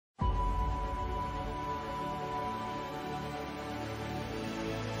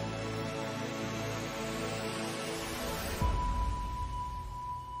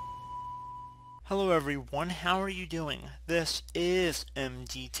Hello everyone, how are you doing? This is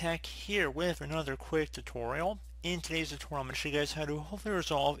MD Tech here with another quick tutorial. In today's tutorial, I'm going to show you guys how to hopefully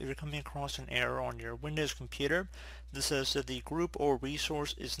resolve if you're coming across an error on your Windows computer that says that the group or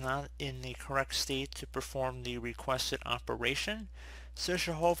resource is not in the correct state to perform the requested operation. So it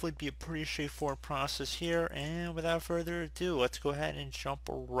should hopefully be a pretty straightforward process here, and without further ado, let's go ahead and jump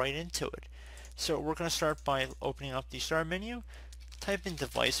right into it. So we're going to start by opening up the Start menu, type in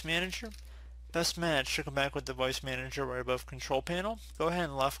Device Manager. Best match should come back with Device Manager right above Control Panel. Go ahead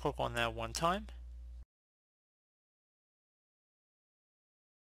and left click on that one time.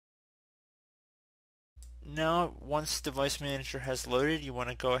 Now, once Device Manager has loaded, you want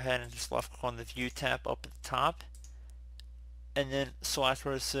to go ahead and just left click on the View tab up at the top, and then select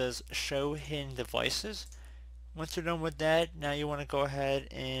where it says Show Hidden Devices. Once you're done with that, now you want to go ahead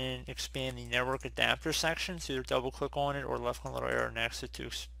and expand the Network Adapter section. So either double click on it or left click on the little arrow next to it to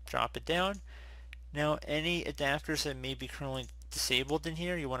drop it down. Now, any adapters that may be currently disabled in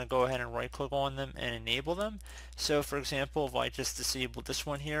here, you want to go ahead and right click on them and enable them. So for example, if I just disable this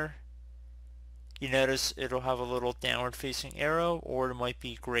one here, you notice it'll have a little downward facing arrow, or it might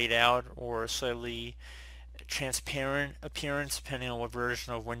be grayed out or a slightly transparent appearance depending on what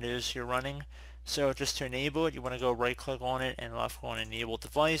version of Windows you're running. So just to enable it, you want to go right click on it and left click on enable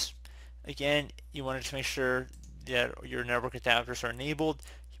device. Again, you want to make sure that your network adapters are enabled.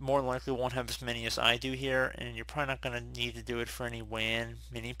 More than likely won't have as many as I do here, and you're probably not going to need to do it for any WAN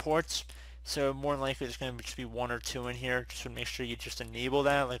mini ports. So more than likely there's going to just be one or two in here, just to make sure you just enable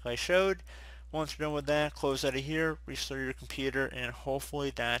that like I showed. Once you're done with that, close out of here, restart your computer, and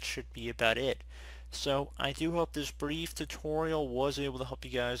hopefully that should be about it. So I do hope this brief tutorial was able to help you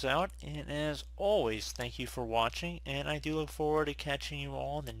guys out, and as always, thank you for watching, and I do look forward to catching you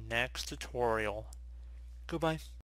all in the next tutorial. Goodbye.